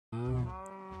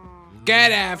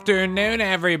Good afternoon,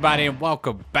 everybody, and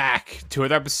welcome back to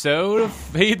another episode of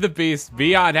Feed the Beast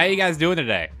Beyond. How you guys doing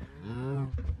today?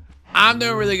 I'm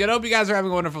doing really good. Hope you guys are having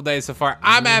a wonderful day so far.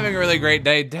 I'm having a really great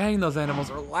day. Dang, those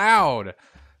animals are loud.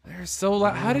 They're so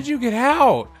loud. How did you get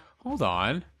out? Hold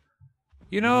on.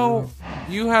 You know,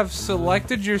 you have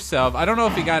selected yourself. I don't know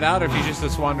if he got out or if he's just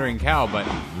this wandering cow, but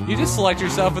you just select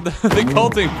yourself in the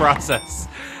culting process.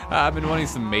 I've been wanting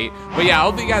some meat. But yeah, I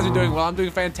hope you guys are doing well. I'm doing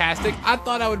fantastic. I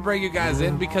thought I would bring you guys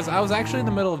in because I was actually in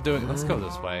the middle of doing... Let's go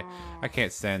this way. I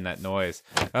can't stand that noise.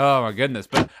 Oh my goodness.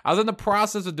 But I was in the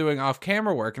process of doing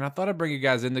off-camera work, and I thought I'd bring you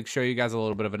guys in to show you guys a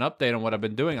little bit of an update on what I've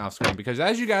been doing off-screen. Because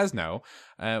as you guys know,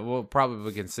 well,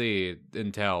 probably can see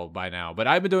and tell by now, but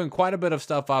I've been doing quite a bit of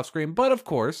stuff off-screen. But of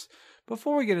course,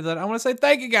 before we get into that, I want to say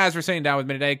thank you guys for sitting down with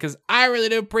me today because I really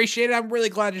do appreciate it. I'm really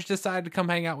glad you decided to come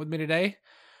hang out with me today.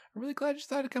 I'm really glad you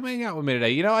decided to come hang out with me today.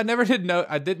 You know,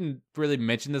 I didn't really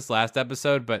mention this last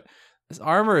episode, but this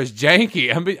armor is janky.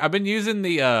 I've been using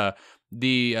the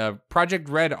Project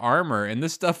Red armor, and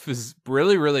this stuff is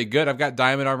really, really good. I've got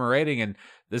diamond armor rating, and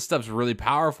this stuff's really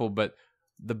powerful, but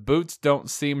the boots don't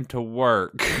seem to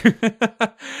work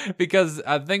because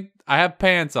I think I have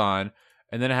pants on,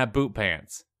 and then I have boot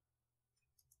pants.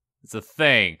 It's a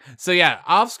thing. So yeah,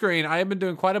 off screen, I have been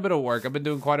doing quite a bit of work. I've been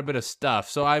doing quite a bit of stuff.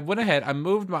 So I went ahead, I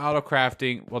moved my auto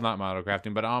crafting, well, not my auto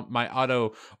crafting, but my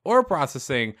auto ore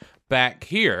processing back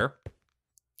here.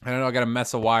 I don't know, I got a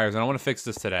mess of wires, and I want to fix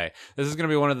this today. This is going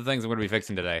to be one of the things I'm going to be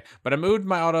fixing today. But I moved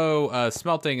my auto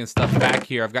smelting and stuff back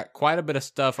here. I've got quite a bit of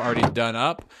stuff already done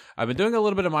up. I've been doing a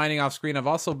little bit of mining off screen. I've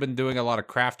also been doing a lot of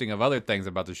crafting of other things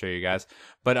I'm about to show you guys.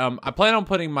 But I plan on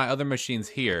putting my other machines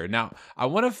here. Now, I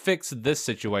want to fix this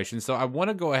situation, so I want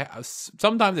to go ahead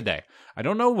sometime today. I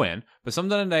don't know when, but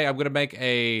sometime today I'm going to make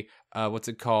a, what's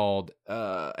it called?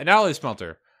 An alloy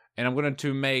smelter. And I'm going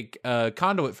to make a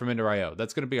conduit from Ender.io.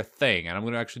 That's going to be a thing, and I'm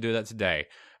going to actually do that today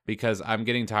because I'm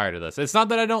getting tired of this. It's not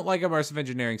that I don't like immersive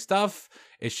engineering stuff.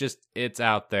 It's just, it's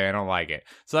out there. I don't like it.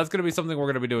 So that's going to be something we're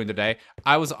going to be doing today.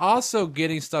 I was also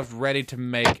getting stuff ready to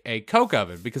make a coke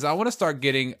oven because I want to start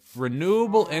getting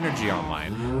renewable energy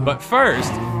online. But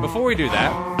first, before we do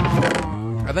that,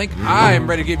 I think I'm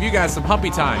ready to give you guys some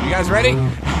humpy time. You guys ready?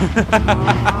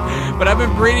 But I've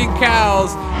been breeding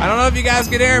cows. I don't know if you guys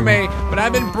can hear me, but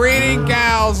I've been breeding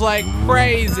cows like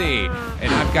crazy.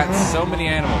 And I've got so many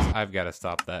animals. I've got to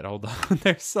stop that. Hold on.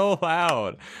 They're so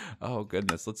loud. Oh,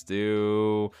 goodness. Let's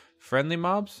do friendly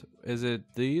mobs. Is it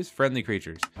these? Friendly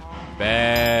creatures.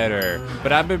 Better.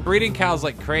 But I've been breeding cows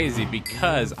like crazy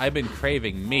because I've been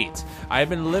craving meat. I've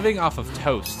been living off of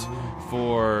toast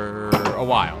for a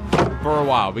while.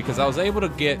 Because I was able to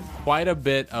get quite a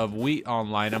bit of wheat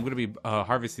online. I'm going to be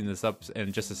harvesting this up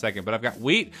in just a second, but I've got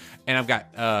wheat and I've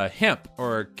got hemp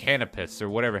or cannabis or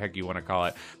whatever heck you want to call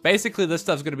it. Basically, this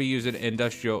stuff's going to be used in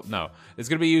it's going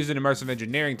to be used in immersive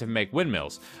engineering to make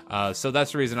windmills. So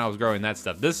that's the reason I was growing that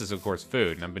stuff. This is, of course,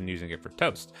 food, and I've been using it for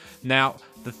toast. Now,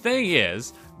 the thing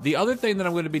is, the other thing that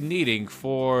I'm going to be needing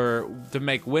to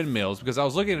make windmills, because I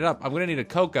was looking it up, I'm going to need a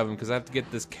coke oven because I have to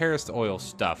get this kerosene oil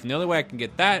stuff. And the only way I can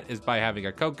get that is by having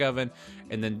a coke oven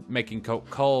and then making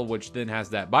coal, which then has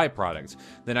that byproduct.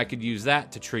 Then I could use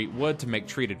that to treat wood, to make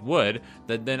treated wood,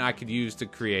 that then I could use to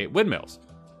create windmills.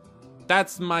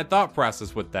 That's my thought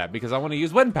process with that, because I want to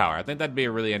use wind power. I think that'd be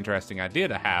a really interesting idea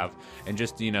to have, and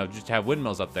just have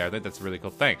windmills up there. I think that's a really cool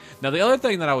thing. Now, the other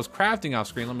thing that I was crafting off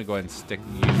screen, let me go ahead and stick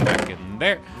you back in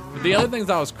there. But the other things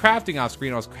I was crafting off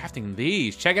screen, I was crafting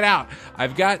these. Check it out.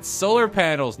 I've got solar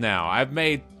panels now. I've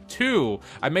made two.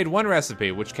 I made one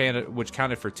recipe, which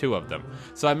counted for two of them.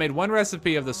 So I made one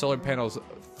recipe of the solar panels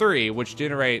 3, which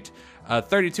generate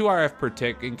 32 RF per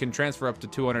tick and can transfer up to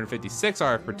 256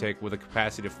 RF per tick with a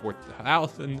capacity of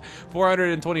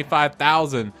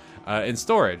 425,000 in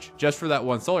storage, just for that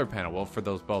one solar panel. Well, for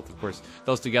those both, of course,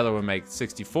 those together would make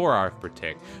 64 RF per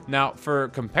tick. Now, for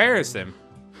comparison,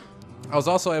 I was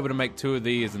also able to make 2 of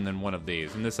these and then 1 of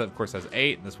these. And this, of course, has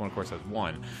 8, and this one, of course, has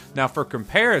 1. Now, for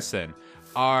comparison,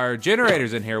 our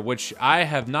generators in here, which I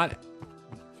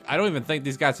don't even think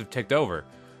these guys have ticked over.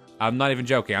 I'm not even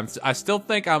joking. I still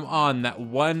think I'm on that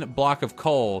one block of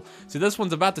coal. See, this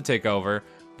one's about to take over,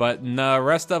 but the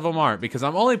rest of them aren't, because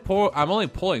I'm only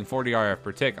pulling 40 RF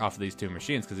per tick off of these 2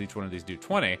 machines, because each one of these do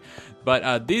 20.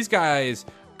 But these guys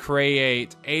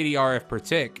create 80 RF per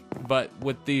tick. But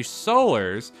with these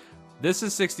solars, this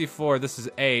is 64, this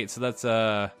is 8, so that's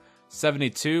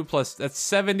 72 plus, that's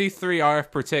 73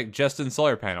 RF per tick just in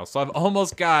solar panels. So I've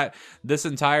almost got this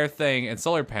entire thing in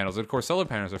solar panels. And of course, solar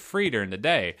panels are free during the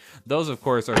day. Those, of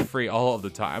course, are free all of the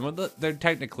time. Well, they're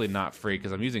technically not free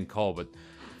because I'm using coal, but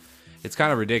it's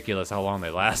kind of ridiculous how long they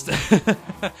last.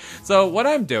 So So what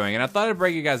I'm doing, and I thought I'd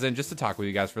bring you guys in just to talk with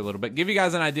you guys for a little bit, give you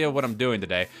guys an idea of what I'm doing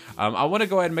today. I want to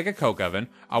go ahead and make a coke oven.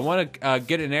 I want to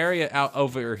get an area out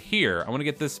over here. I want to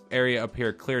get this area up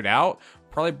here cleared out.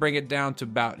 Probably bring it down to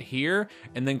about here,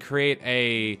 and then create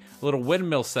a little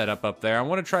windmill setup up there. I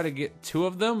want to try to get two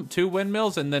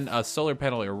windmills, and then a solar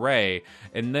panel array.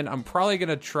 And then I'm probably going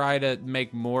to try to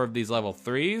make more of these level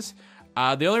 3s.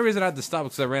 The only reason I had to stop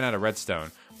was because I ran out of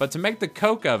redstone. But to make the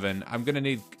coke oven, I'm gonna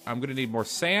need more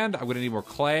sand, I'm gonna need more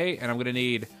clay, and I'm gonna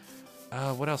need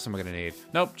what else am I gonna need?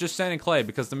 Nope, just sand and clay,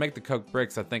 because to make the coke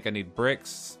bricks, I think I need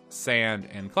bricks, sand,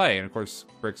 and clay. And of course,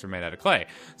 bricks are made out of clay.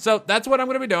 So that's what I'm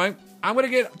gonna be doing. I'm gonna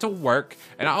get to work.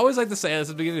 And I always like to say this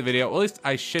at the beginning of the video, or at least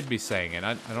I should be saying it.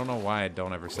 I don't know why I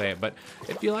don't ever say it, but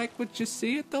if you like what you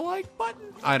see, hit the like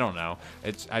button. I don't know.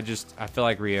 I feel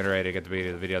like reiterating at the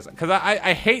beginning of the videos, because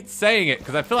I hate saying it,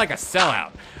 because I feel like a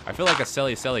sellout. I feel like a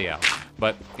selly out.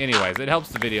 But anyways, it helps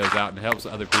the videos out, and it helps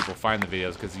other people find the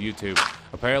videos, because YouTube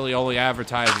apparently only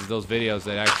advertises those videos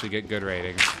that actually get good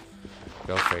ratings.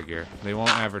 Go figure. They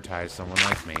won't advertise someone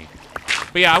like me.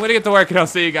 But yeah, I'm gonna get to work, and I'll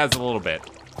see you guys in a little bit.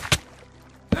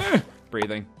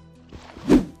 Breathing.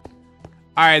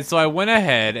 Alright, so I went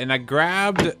ahead and I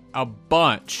grabbed a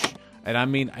bunch, and I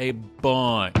mean a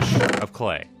bunch of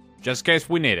clay. Just in case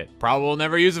we need it. Probably will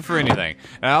never use it for anything.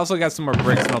 And I also got some more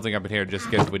bricks smelting up in here just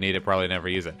in case we need it. Probably never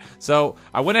use it. So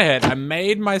I went ahead, I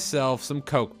made myself some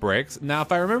coke bricks. Now,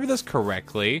 if I remember this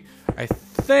correctly, I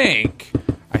think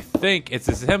it's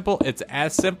as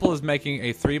simple as making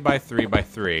a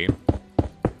 3x3x3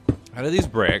 out of these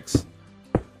bricks,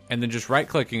 and then just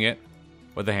right-clicking it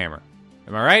with a hammer.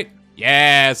 Am I right?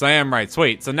 Yes, I am right.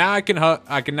 Sweet. So now I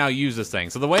can now use this thing.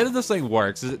 So the way that this thing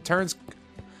works is it turns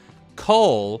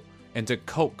coal into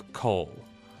coke coal.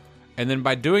 And then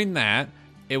by doing that,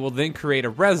 it will then create a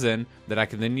resin that I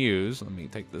can then use. Let me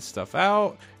take this stuff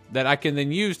out. That I can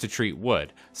then use to treat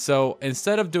wood. So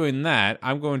instead of doing that,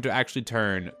 I'm going to actually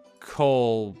turn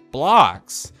coal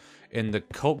blocks into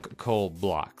coke coal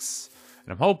blocks.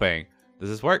 And I'm hoping, does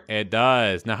this work? It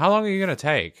does. Now, how long are you going to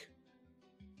take?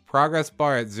 Progress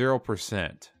bar at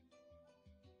 0%.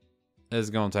 This is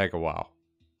going to take a while.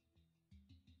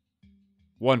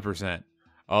 1%.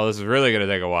 Oh, this is really going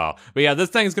to take a while. But yeah, this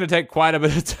thing's going to take quite a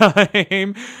bit of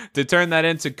time to turn that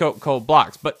into coke coal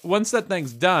blocks. But once that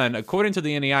thing's done, according to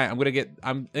the NEI,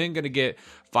 I'm then going to get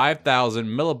 5,000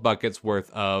 millibuckets worth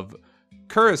of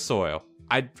Soil.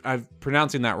 I'm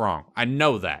pronouncing that wrong. I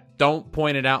know that. Don't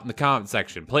point it out in the comment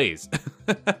section, please.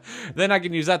 Then I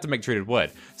can use that to make treated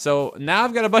wood. So now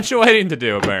I've got a bunch of waiting to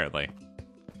do, apparently.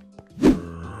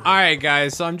 Alright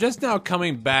guys, so I'm just now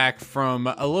coming back from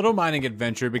a little mining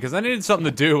adventure because I needed something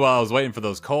to do while I was waiting for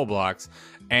those coal blocks.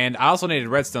 And I also needed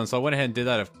redstone, so I went ahead and did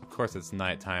that. Of course, it's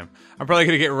nighttime. I'm probably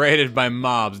going to get raided by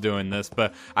mobs doing this,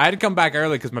 but I had to come back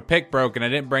early because my pick broke and I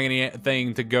didn't bring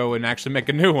anything to go and actually make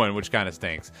a new one, which kind of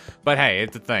stinks. But hey,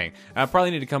 it's a thing. I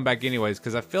probably need to come back anyways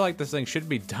because I feel like this thing should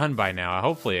be done by now.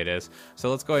 Hopefully it is. So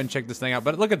let's go ahead and check this thing out.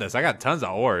 But look at this. I got tons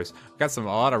of ores. Got a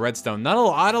lot of redstone. Not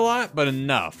a lot, but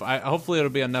enough. Hopefully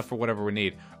it'll be enough for whatever we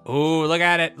need. Ooh, look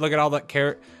at it. Look at all that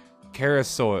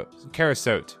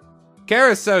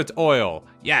Creosote oil.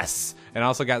 Yes. And I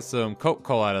also got some coke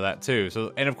coal out of that too.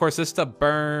 So, and of course this stuff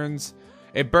burns.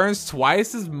 It burns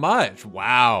twice as much.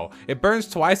 Wow. It burns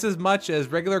twice as much as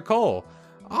regular coal.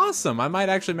 Awesome. I might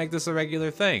actually make this a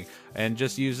regular thing and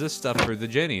just use this stuff for the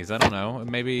jennies. I don't know.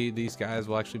 Maybe these guys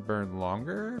will actually burn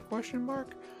longer? Question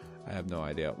mark? I have no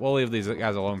idea. We'll leave these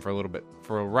guys alone for a little bit.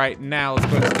 For right now, let's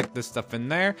go ahead and stick this stuff in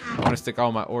there. I'm gonna stick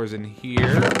all my ores in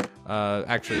here.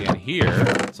 Actually in here.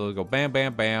 So we'll go bam,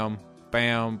 bam, bam.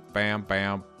 Bam, bam,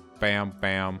 bam, bam,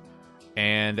 bam.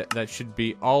 And that should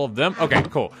be all of them. Okay,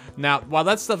 cool. Now, while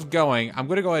that stuff's going, I'm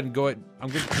gonna go ahead and I'm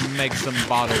gonna make some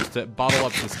bottles to bottle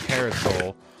up this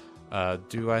carousel.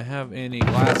 Do I have any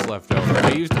glass left over?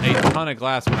 I used a ton of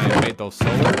glass when I made those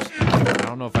solars. I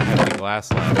don't know if I have any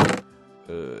glass left.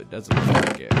 It doesn't look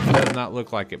like it. It does not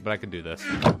look like it, but I can do this.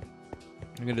 I'm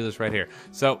gonna do this right here.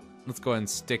 So, let's go ahead and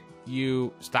stick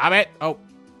you... Stop it! Oh.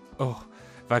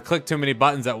 If I click too many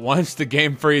buttons at once, the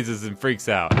game freezes and freaks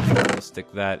out. I'll stick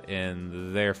that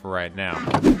in there for right now.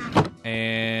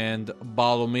 And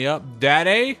bottle me up,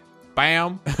 daddy.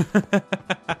 Bam.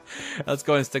 Let's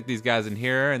go ahead and stick these guys in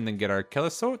here and then get our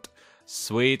Creosote.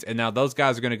 Sweet. And now those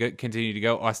guys are going to continue to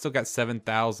go. Oh, I still got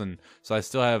 7,000. So I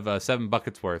still have 7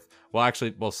 buckets worth. Well,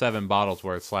 actually, 7 bottles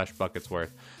worth / buckets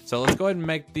worth. So let's go ahead and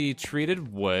make the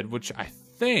treated wood, which I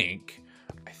think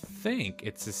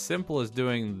it's as simple as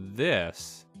doing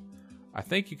this. I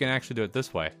think you can actually do it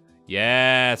this way.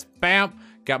 Yes, bam,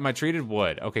 got my treated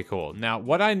wood. Okay, cool. Now,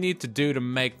 what I need to do to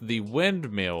make the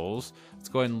windmills, let's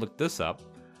go ahead and look this up.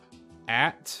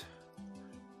 at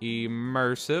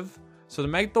immersive. So to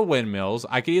make the windmills,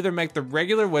 I could either make the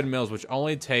regular windmills, which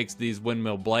only takes these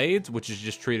windmill blades, which is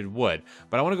just treated wood.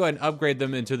 But I want to go ahead and upgrade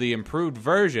them into the improved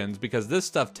versions because this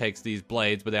stuff takes these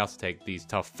blades, but they also take these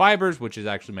tough fibers, which is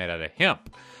actually made out of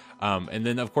hemp. And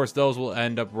then, of course, those will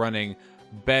end up running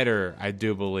better, I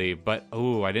do believe. But,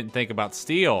 ooh, I didn't think about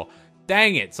steel.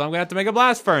 Dang it. So I'm going to have to make a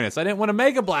blast furnace. I didn't want to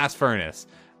make a blast furnace.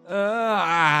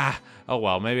 Oh,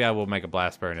 well, maybe I will make a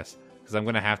blast furnace because I'm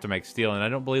going to have to make steel, and I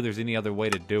don't believe there's any other way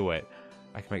to do it.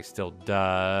 I can make steel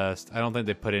dust. I don't think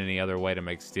they put any other way to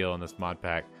make steel in this mod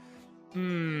pack.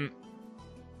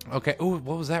 Okay. Ooh,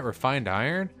 what was that? Refined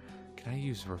iron? Can I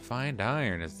use refined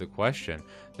iron is the question.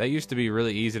 That used to be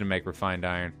really easy to make refined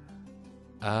iron.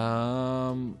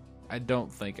 I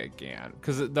don't think I can.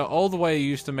 Because the old way you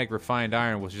used to make refined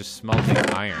iron was just smelting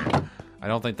iron. I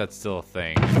don't think that's still a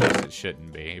thing. It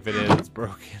shouldn't be. If it is, it's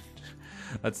broken.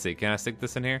 Let's see. Can I stick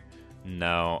this in here?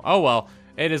 No. Oh, well.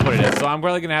 It is what it is. So I'm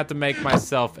really going to have to make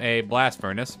myself a blast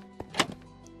furnace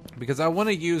because I want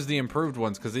to use the improved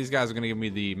ones because these guys are going to give me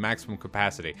the maximum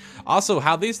capacity. Also,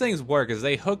 how these things work is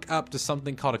they hook up to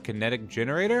something called a kinetic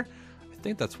generator. I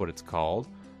think that's what it's called.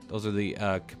 Those are the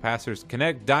capacitors.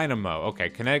 Kinetic dynamo. Okay,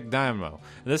 kinetic dynamo.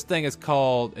 And this thing is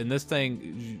called, and this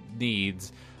thing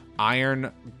needs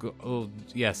iron. Oh,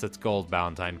 yes, it's gold,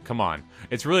 Valentine. Come on.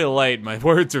 It's really late. My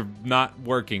words are not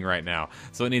working right now.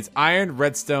 So it needs iron,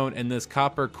 redstone, and this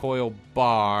copper coil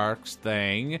box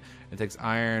thing. It takes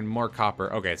iron, more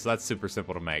copper. Okay, so that's super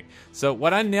simple to make. So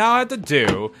what I now have to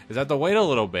do is I have to wait a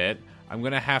little bit. I'm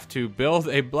going to have to build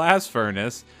a blast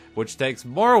furnace, which takes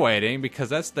more waiting because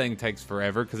this thing takes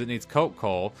forever because it needs coke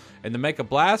coal. And to make a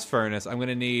blast furnace, I'm going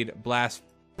to need blast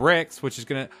bricks, which is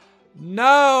going to...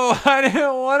 No, I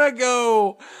didn't want to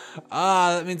go.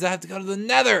 That means I have to go to the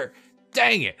nether.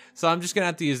 Dang it. So I'm just going to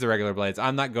have to use the regular blades.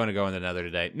 I'm not going to go in the nether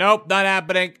today. Nope, not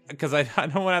happening because I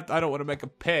don't want to make a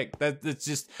pick. That's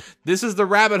just, this is the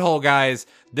rabbit hole, guys.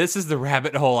 This is the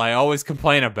rabbit hole I always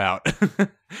complain about.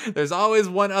 There's always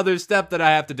one other step that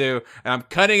I have to do, and I'm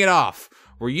cutting it off.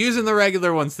 We're using the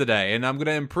regular ones today, and I'm going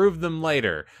to improve them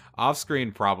later. Off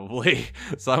screen, probably.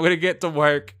 So I'm going to get to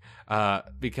work.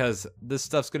 Because this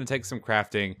stuff's going to take some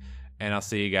crafting, and I'll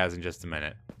see you guys in just a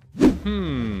minute.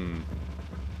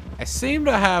 I seem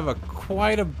to have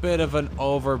quite a bit of an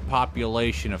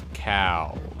overpopulation of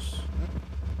cows.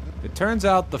 It turns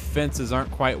out the fences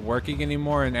aren't quite working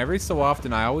anymore, and every so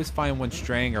often I always find one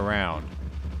straying around.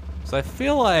 So I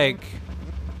feel like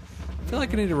I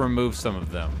need to remove some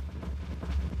of them.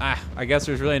 I guess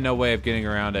there's really no way of getting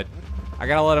around it. I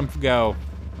gotta let them go.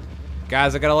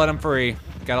 Guys, I gotta let them free.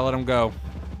 Gotta let them go.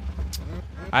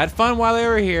 I had fun while they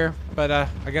were here, but I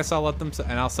guess I'll let them,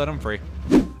 and I'll set them free.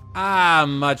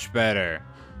 Much better.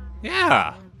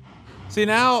 Yeah. See,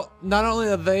 now, not only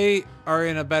are they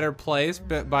in a better place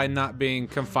by not being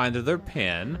confined to their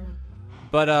pen,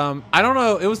 but, I don't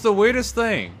know, it was the weirdest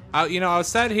thing. I was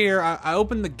sat here, I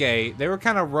opened the gate, they were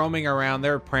kind of roaming around,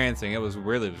 they were prancing, it was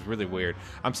really weird.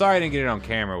 I'm sorry I didn't get it on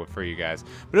camera for you guys,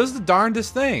 but it was the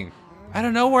darndest thing. I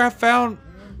don't know where I found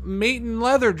meat and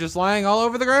leather just lying all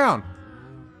over the ground.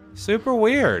 Super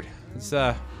weird. It's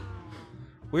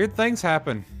weird things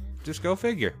happen. Just go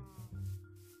figure.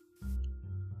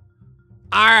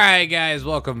 Alright guys,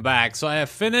 welcome back. So I have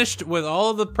finished with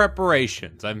all of the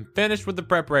preparations. I'm finished with the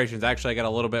preparations. Actually, I got a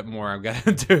little bit more I've got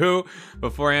to do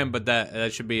beforehand, but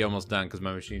that should be almost done because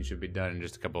my machine should be done in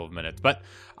just a couple of minutes. But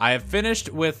I have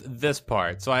finished with this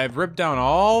part. So I have ripped down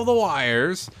all the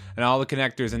wires and all the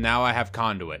connectors, and now I have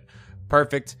conduit.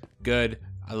 Perfect. Good.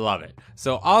 I love it.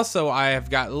 So also I have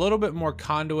got a little bit more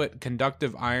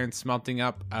conductive iron smelting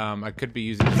up. I could be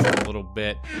using this a little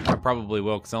bit. I probably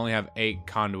will because I only have 8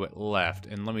 conduit left.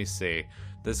 And let me see.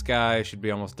 This guy should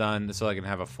be almost done so I can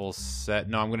have a full set.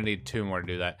 No, I'm going to need 2 more to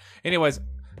do that. Anyways,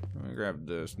 let me grab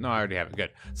this. No, I already have it.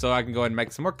 Good. So I can go ahead and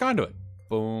make some more conduit.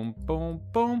 Boom, boom,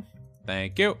 boom.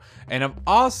 Thank you. And I'm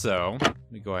also,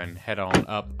 let me go ahead and head on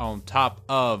up on top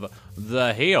of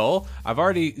the hill. I've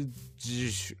already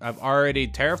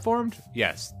terraformed?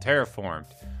 Yes, terraformed.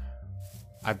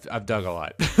 I've dug a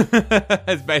lot.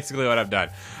 That's basically what I've done.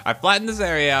 I flattened this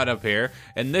area out up here,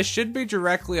 and this should be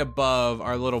directly above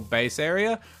our little base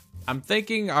area. I'm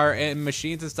thinking our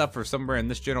machines and stuff are somewhere in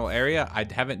this general area. I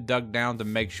haven't dug down to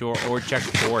make sure or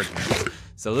checked coordinates.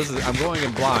 So I'm going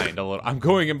in blind a little. I'm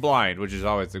going in blind, which is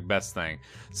always the best thing.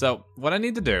 So what I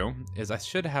need to do is I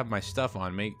should have my stuff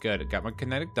on me. Good. I got my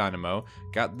kinetic dynamo.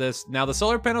 Got this. Now the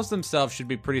solar panels themselves should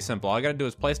be pretty simple. All I got to do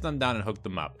is place them down and hook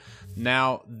them up.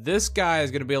 Now this guy is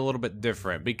going to be a little bit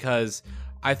different because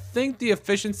I think the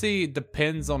efficiency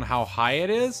depends on how high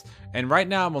it is. And right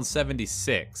now I'm on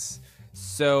 76.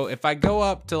 So if I go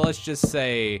up to, let's just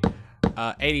say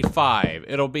 85,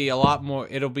 it'll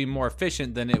be more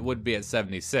efficient than it would be at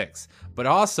 76. But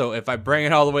also, if I bring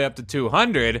it all the way up to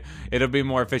 200, it'll be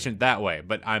more efficient that way.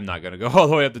 But I'm not gonna go all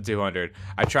the way up to 200.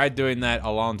 I tried doing that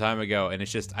a long time ago, and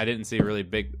it's just I didn't see really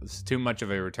too much of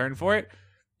a return for it.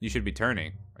 You should be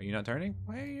turning. Are you not turning?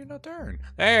 Why are you not turning?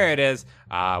 There it is.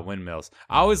 Ah, windmills.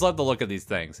 I always love the look of these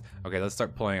things. Okay, let's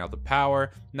start pulling out the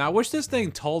power. Now, I wish this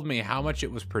thing told me how much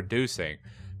it was producing,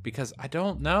 because I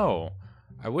don't know.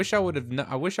 I wish I would have.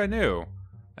 I wish I knew.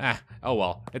 Oh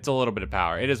well. It's a little bit of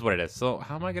power. It is what it is. So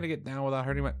how am I gonna get down without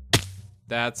hurting my?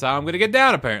 That's how I'm gonna get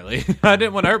down. Apparently, I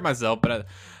didn't want to hurt myself, but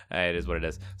it is what it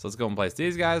is. So let's go and place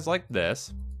these guys like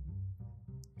this.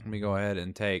 Let me go ahead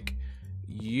and take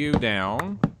you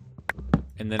down,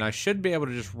 and then I should be able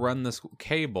to just run this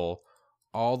cable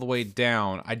all the way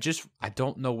down. I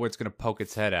don't know where it's gonna poke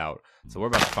its head out, so we're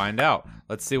about to find out.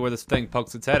 Let's see where this thing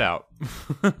pokes its head out.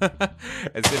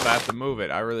 And see if I have to move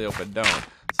it. I really hope it don't. So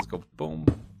let's go boom.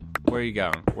 Where are you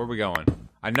going? Where are we going?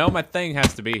 I know my thing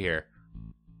has to be here.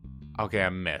 Okay, I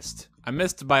missed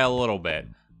by a little bit,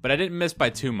 but I didn't miss by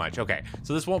too much. Okay,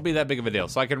 so this won't be that big of a deal.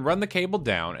 So I can run the cable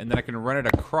down, and then I can run it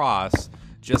across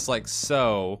just like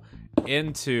so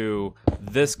into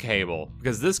this cable,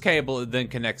 because this cable then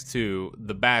connects to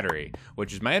the battery,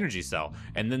 which is my energy cell,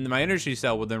 and then my energy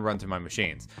cell will then run to my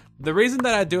machines. The reason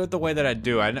that I do it the way that I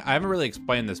do, I haven't really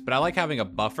explained this, but I like having a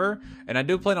buffer, and I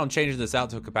do plan on changing this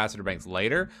out to a capacitor banks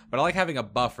later, but I like having a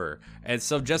buffer, and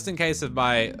so just in case if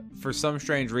for some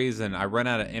strange reason I run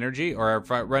out of energy, or if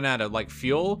I run out of like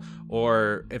fuel,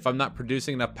 or if I'm not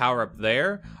producing enough power up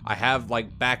there, I have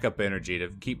like backup energy to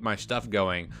keep my stuff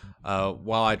going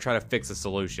while I try to fix a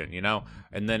solution, you know?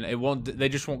 And then they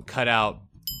just won't cut out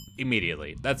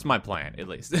immediately. That's my plan, at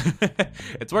least.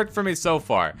 It's worked for me so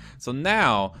far. So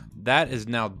now, that is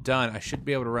now done. I should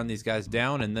be able to run these guys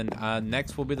down, and then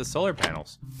next will be the solar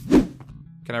panels.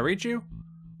 Can I reach you?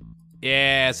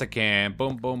 Yes, I can.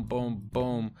 Boom, boom, boom,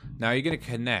 boom. Now, are you gonna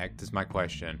connect, is my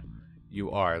question. You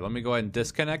are. Let me go ahead and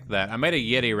disconnect that. I made a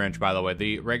Yeti wrench, by the way.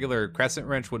 The regular crescent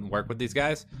wrench wouldn't work with these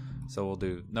guys. So we'll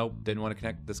do, nope, didn't want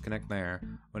to disconnect there. I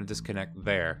want to disconnect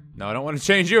there. No, I don't want to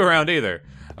change you around either.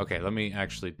 Okay, let me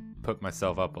actually put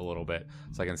myself up a little bit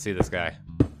so I can see this guy.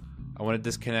 I want to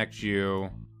disconnect you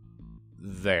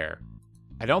there.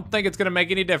 I don't think it's going to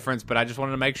make any difference, but I just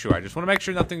wanted to make sure. I just want to make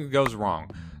sure nothing goes wrong.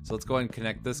 So let's go ahead and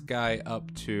connect this guy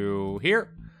up to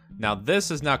here. Now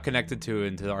this is now connected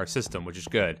into our system, which is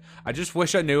good. I just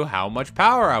wish I knew how much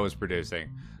power I was producing.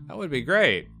 That would be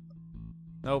great.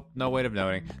 Nope, no way of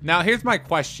knowing. Now, here's my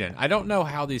question. I don't know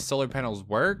how these solar panels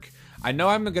work. I know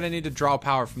I'm going to need to draw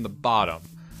power from the bottom,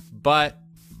 but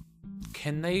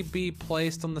can they be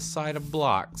placed on the side of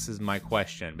blocks is my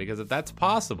question. Because if that's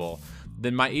possible,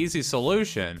 then my easy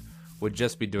solution would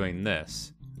just be doing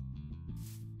this.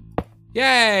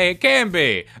 Yay, it can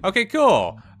be. Okay,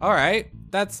 cool. All right,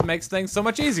 that makes things so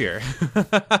much easier.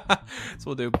 So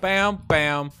we'll do bam,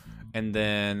 bam, and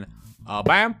then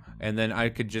bam. And then I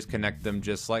could just connect them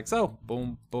just like so.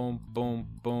 Boom, boom, boom,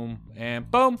 boom, and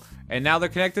boom. And now they're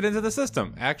connected into the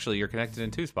system. Actually, you're connected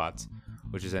in 2 spots,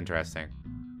 which is interesting.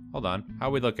 Hold on, how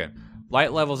are we looking?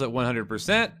 Light levels at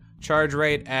 100%, charge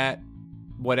rate at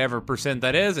whatever percent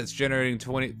that is. It's generating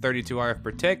 32 RF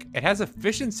per tick. It has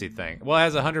efficiency thing. Well, it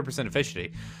has 100%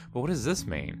 efficiency. But what does this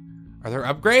mean? Are there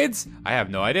upgrades? I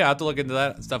have no idea. I have to look into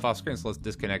that stuff off screen. So let's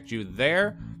disconnect you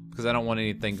there, because I don't want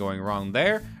anything going wrong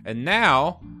there. And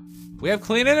now we have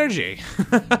clean energy.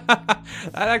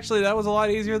 That was a lot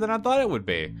easier than I thought it would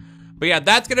be. But yeah,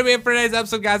 that's gonna be it for today's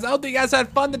episode, guys. I hope you guys had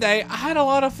fun today. I had a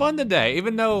lot of fun today,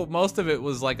 even though most of it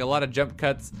was like a lot of jump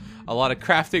cuts, a lot of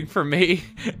crafting for me,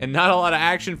 and not a lot of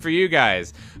action for you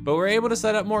guys. But we're able to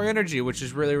set up more energy, which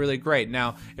is really, really great.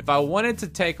 Now, if I wanted to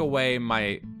take away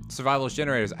my survivalist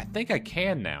generators, I think I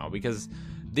can now, because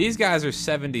these guys are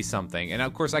 70 something, and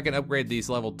of course I can upgrade these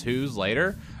level 2s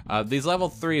later. These level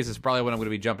 3s is probably what I'm going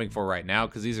to be jumping for right now,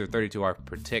 because these are 32 RF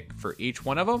per tick for each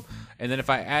one of them. And then if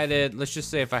I added, let's just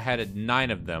say if I added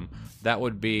 9 of them, that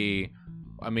would be,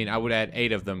 I mean, I would add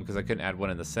 8 of them because I couldn't add one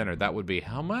in the center. That would be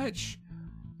how much?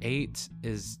 8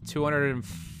 is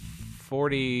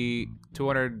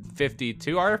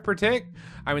 252 RF per tick.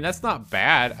 I mean, that's not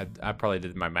bad. I probably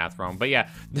did my math wrong, but yeah.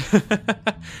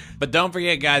 But don't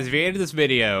forget, guys, if you hated this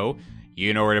video,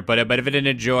 you know where to put it. But if you didn't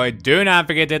enjoy, do not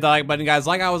forget to hit the like button, guys.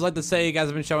 Like I always like to say, you guys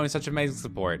have been showing such amazing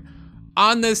support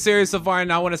on this series so far,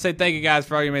 and I want to say thank you guys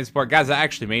for all your amazing support. Guys, I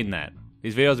actually mean that.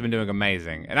 These videos have been doing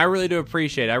amazing, and I really do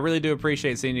appreciate it. I really do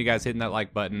appreciate seeing you guys hitting that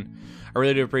like button. I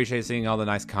really do appreciate seeing all the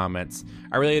nice comments.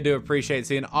 I really do appreciate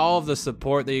seeing all of the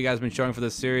support that you guys have been showing for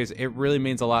this series. It really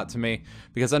means a lot to me,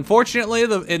 because unfortunately,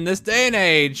 in this day and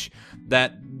age,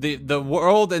 that the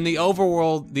world and the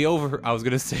overworld, I was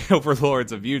gonna say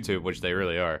overlords of YouTube, which they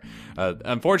really are.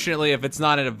 Unfortunately, if it's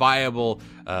not a viable,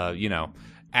 you know,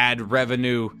 ad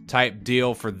revenue type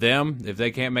deal for them, if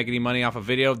they can't make any money off a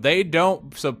video, they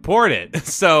don't support it.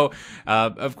 So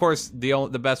of course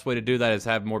the best way to do that is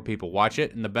have more people watch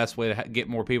it, and the best way to get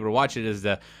more people to watch it is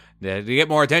to get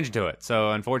more attention to it.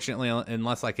 So unfortunately,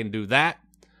 unless I can do that,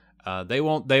 they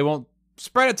won't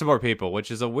spread it to more people,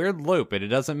 which is a weird loop, and it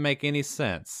doesn't make any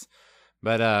sense.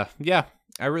 But yeah,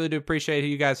 I really do appreciate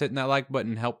you guys hitting that like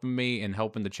button, helping me and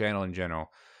helping the channel in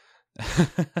general.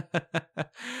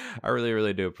 I really,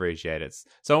 really do appreciate it.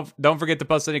 So don't forget to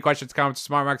post any questions, comments,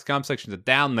 smart marks, comment sections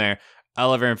down there. I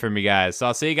love hearing from you guys. So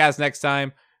I'll see you guys next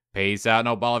time. Peace out. And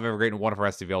hope all of you have a great and wonderful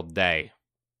rest of your day.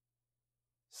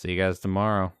 See you guys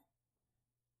tomorrow.